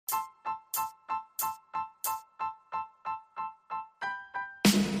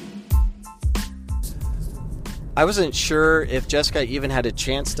I wasn't sure if Jessica even had a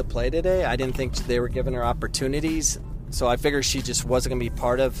chance to play today. I didn't think they were giving her opportunities, so I figured she just wasn't going to be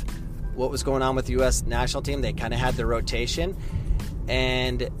part of what was going on with the U.S. national team. They kind of had the rotation,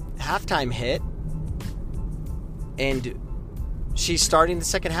 and halftime hit, and she's starting the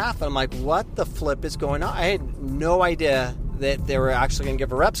second half, and I'm like, what the flip is going on? I had no idea that they were actually going to give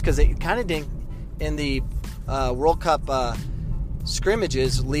her reps, because it kind of didn't in the World Cup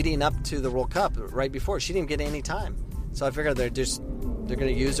scrimmages leading up to the World Cup. Right before, she didn't get any time, so I figured they're going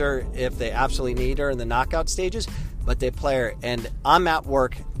to use her if they absolutely need her in the knockout stages, but they play her. And I'm at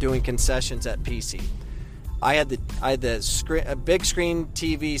work doing concessions at PC. I had a big screen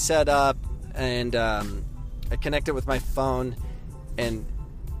TV set up, and I connected with my phone, and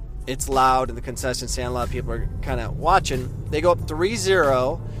it's loud in the concession stand. A lot of people are kind of watching. They go up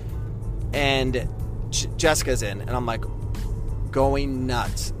 3-0, and Jessica's in, and I'm like, going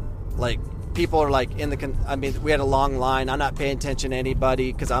nuts. Like, people are like we had a long line. I'm not paying attention to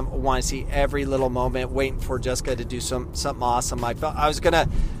anybody because I want to see every little moment, waiting for Jessica to do something awesome. I felt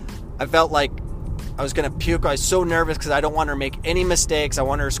like I was gonna puke. I was so nervous because I don't want her to make any mistakes. I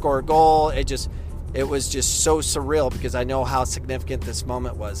want her to score a goal. It was just so surreal because I know how significant this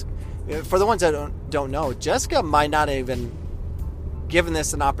moment was. For the ones that don't know, Jessica might not even given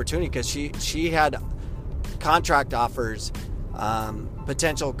this an opportunity, because she had contract offers,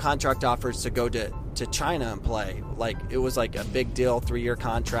 potential contract offers to go to China and play. Like, it was like a big deal, 3-year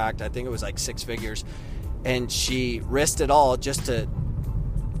contract. I think it was like 6 figures, and she risked it all just to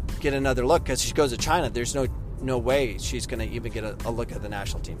get another look, because she goes to China. There's no way she's going to even get a look at the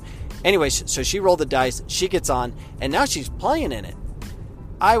national team. Anyway, so she rolled the dice. She gets on, and now she's playing in it.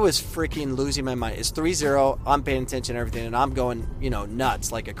 I was freaking losing my mind. It's 3-0. I'm paying attention to everything, and I'm going,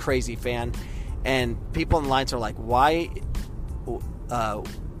 nuts like a crazy fan. And people in the lines are like, why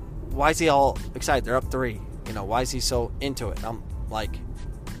is he all excited? They're up 3. Why is he so into it? I'm like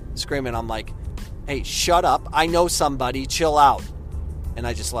screaming. I'm like, hey, shut up. I know somebody. Chill out. And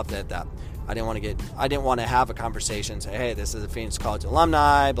I just left it at that. I didn't want to have a conversation, say, hey, this is a Phoenix College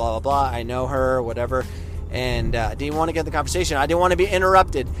alumni, blah, blah, blah. I know her, whatever. And I didn't want to get the conversation. I didn't want to be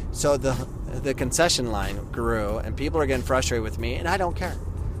interrupted. So the concession line grew, and people are getting frustrated with me, and I don't care.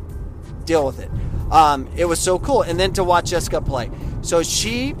 Deal with it. It was so cool. And then to watch Jessica play. So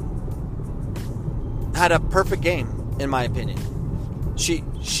she had a perfect game, in my opinion.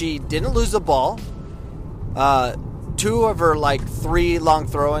 She didn't lose the ball. 2 of her 3 long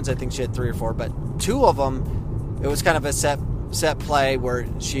throw-ins, I think she had 3 or 4, but 2 of them, it was kind of a set play where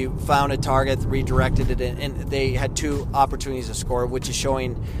she found a target, redirected it, and they had 2 opportunities to score, which is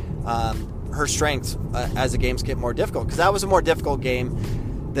showing her strengths as the games get more difficult. Because that was a more difficult game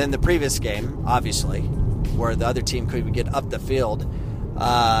than the previous game, obviously, where the other team could get up the field.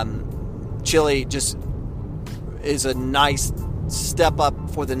 Chile just is a nice step up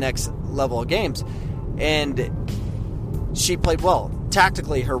for the next level of games. And she played well.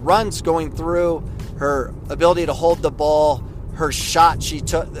 Tactically, her runs going through, her ability to hold the ball, her shot she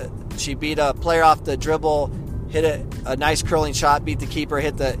took, she beat a player off the dribble, hit a nice curling shot, beat the keeper,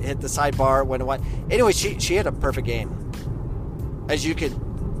 hit the sidebar, went away. Anyway, she had a perfect game, as you can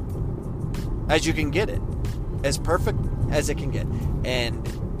get it, as perfect as it can get. And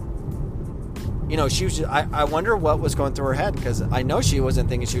she was. I wonder what was going through her head, because I know she wasn't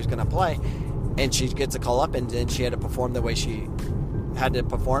thinking she was going to play. And she gets a call up, and then she had to perform the way she had to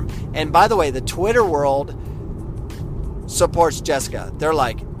perform. And by the way, the Twitter world supports Jessica. They're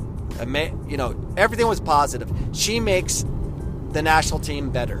like, everything was positive. She makes the national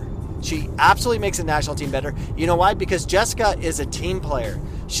team better. She absolutely makes the national team better. You know why? Because Jessica is a team player.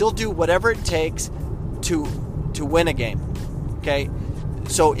 She'll do whatever it takes to win a game. Okay?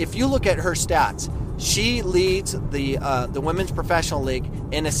 So if you look at her stats, she leads the Women's Professional League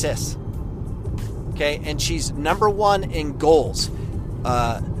in assists. Okay, and she's number 1 in goals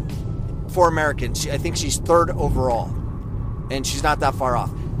for Americans. I think she's 3rd overall, and she's not that far off.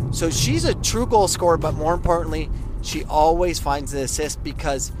 So she's a true goal scorer, but more importantly, she always finds the assist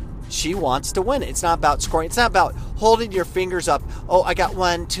because she wants to win. It's not about scoring. It's not about holding your fingers up. Oh, I got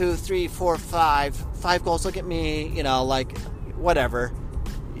 1, 2, 3, 4, 5 goals. Look at me, whatever.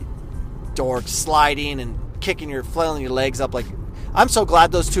 Dork, sliding and flailing your legs up. Like, I'm so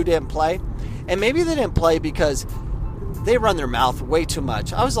glad those 2 didn't play. And maybe they didn't play because they run their mouth way too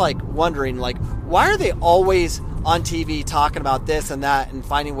much. I was wondering, why are they always on TV talking about this and that and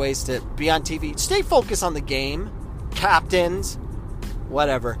finding ways to be on TV? Stay focused on the game, captains,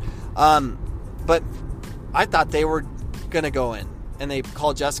 whatever. But I thought they were going to go in, and they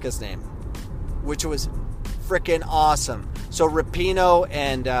called Jessica's name, which was freaking awesome. So Rapinoe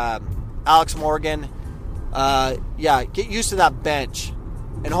and Alex Morgan, Get used to that bench.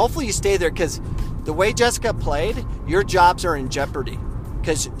 And hopefully you stay there, because the way Jessica played, your jobs are in jeopardy,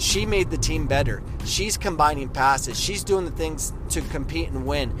 because she made the team better. She's combining passes. She's doing the things to compete and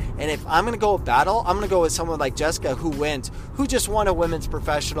win. And if I'm going to go with battle, I'm going to go with someone like Jessica, who wins, who just won a women's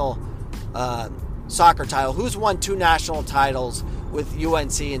professional soccer title, who's won 2 national titles with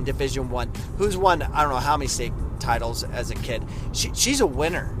UNC in Division I, who's won I don't know how many state titles as a kid. She's a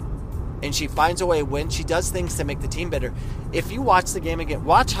winner. And she finds a way to win. She does things to make the team better. If you watch the game again,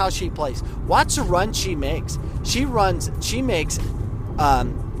 watch how she plays. Watch the run she makes. She makes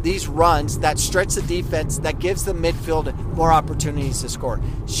these runs that stretch the defense, that gives the midfield more opportunities to score.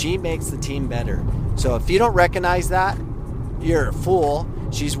 She makes the team better. So if you don't recognize that, you're a fool.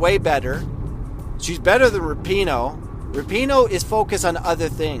 She's way better. She's better than Rapinoe. Rapinoe is focused on other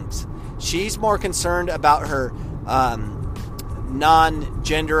things. She's more concerned about her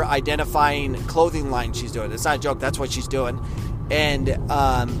non-gender identifying clothing line she's doing. It's not a joke. That's what she's doing. And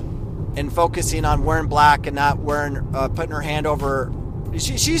focusing on wearing black and not wearing, putting her hand over.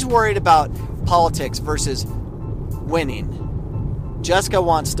 She's worried about politics versus winning. Jessica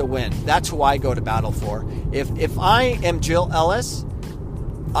wants to win. That's who I go to battle for. If I am Jill Ellis,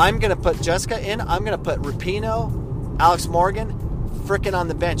 I'm going to put Jessica in. I'm going to put Rapinoe, Alex Morgan, frickin' on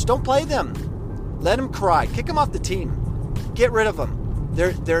the bench. Don't play them. Let them cry. Kick them off the team. Get rid of them.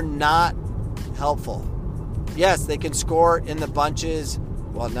 They're not helpful. Yes, they can score in the bunches.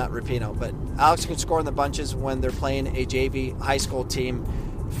 Well, not Rapinoe, but Alex can score in the bunches when they're playing a JV high school team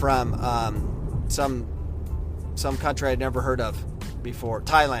from some country I'd never heard of before.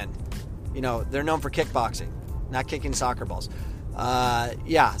 Thailand. They're known for kickboxing, not kicking soccer balls.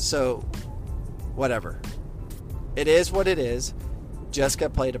 So whatever. It is what it is. Jessica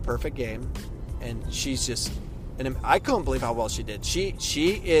played a perfect game, and she's just... And I couldn't believe how well she did. She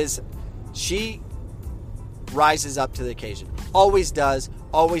rises up to the occasion. Always does,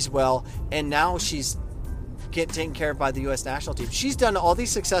 always will. And now she's getting taken care of by the U.S. national team. She's done all these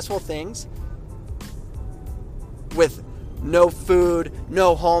successful things with no food,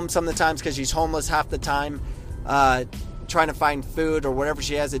 no home some of the times, because she's homeless half the time, trying to find food or whatever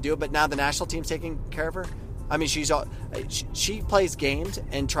she has to do. But now the national team's taking care of her. I mean, she plays games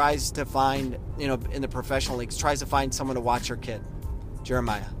and tries to find, in the professional leagues, tries to find someone to watch her kid,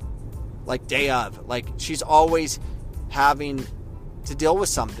 Jeremiah, like day of. Like, she's always having to deal with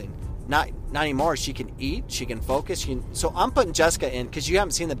something. Not anymore. She can eat. She can focus. So I'm putting Jessica in, because you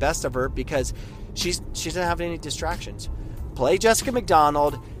haven't seen the best of her, because she doesn't have any distractions. Play Jessica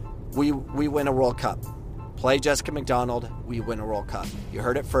McDonald, we win a World Cup. Play Jessica McDonald, we win a World Cup. You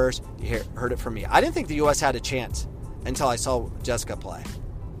heard it first. You heard it from me. I didn't think the U.S. had a chance until I saw Jessica play.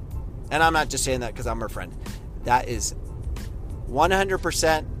 And I'm not just saying that because I'm her friend. That is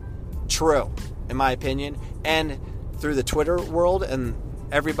 100% true, in my opinion. And through the Twitter world and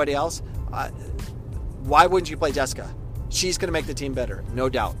everybody else, why wouldn't you play Jessica? She's going to make the team better, no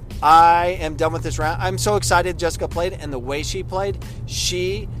doubt. I am done with this round. I'm so excited Jessica played, and the way she played,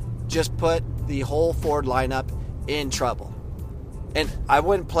 she just put the whole forward lineup in trouble. And I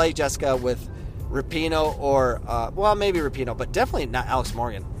wouldn't play Jessica with Rapinoe or, maybe Rapinoe, but definitely not Alex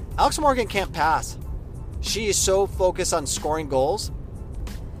Morgan. Alex Morgan can't pass. She is so focused on scoring goals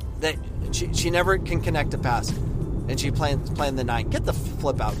that she never can connect a pass. And she playing the 9. Get the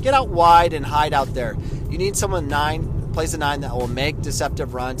flip out. Get out wide and hide out there. You need someone plays the 9 that will make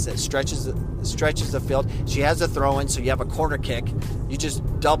deceptive runs, that stretches the field. She has a throw-in, so you have a corner kick. You just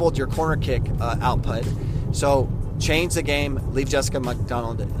doubled your corner kick output. So change the game. Leave Jessica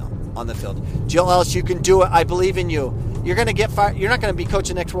McDonald on the field. Jill Ellis, you can do it. I believe in you. You're going to get fired. You're not going to be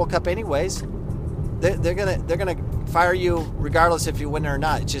coaching next World Cup anyways. They're gonna fire you regardless if you win or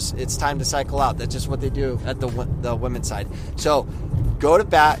not. It's time to cycle out. That's just what they do at the women's side. So go to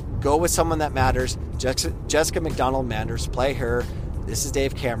bat. Go with someone that matters. Jessica McDonald matters. Play her. This is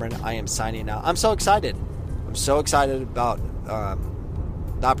Dave Cameron. I am signing out. I'm so excited. I'm so excited about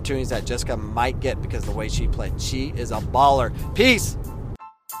the opportunities that Jessica might get because of the way she played. She is a baller. Peace.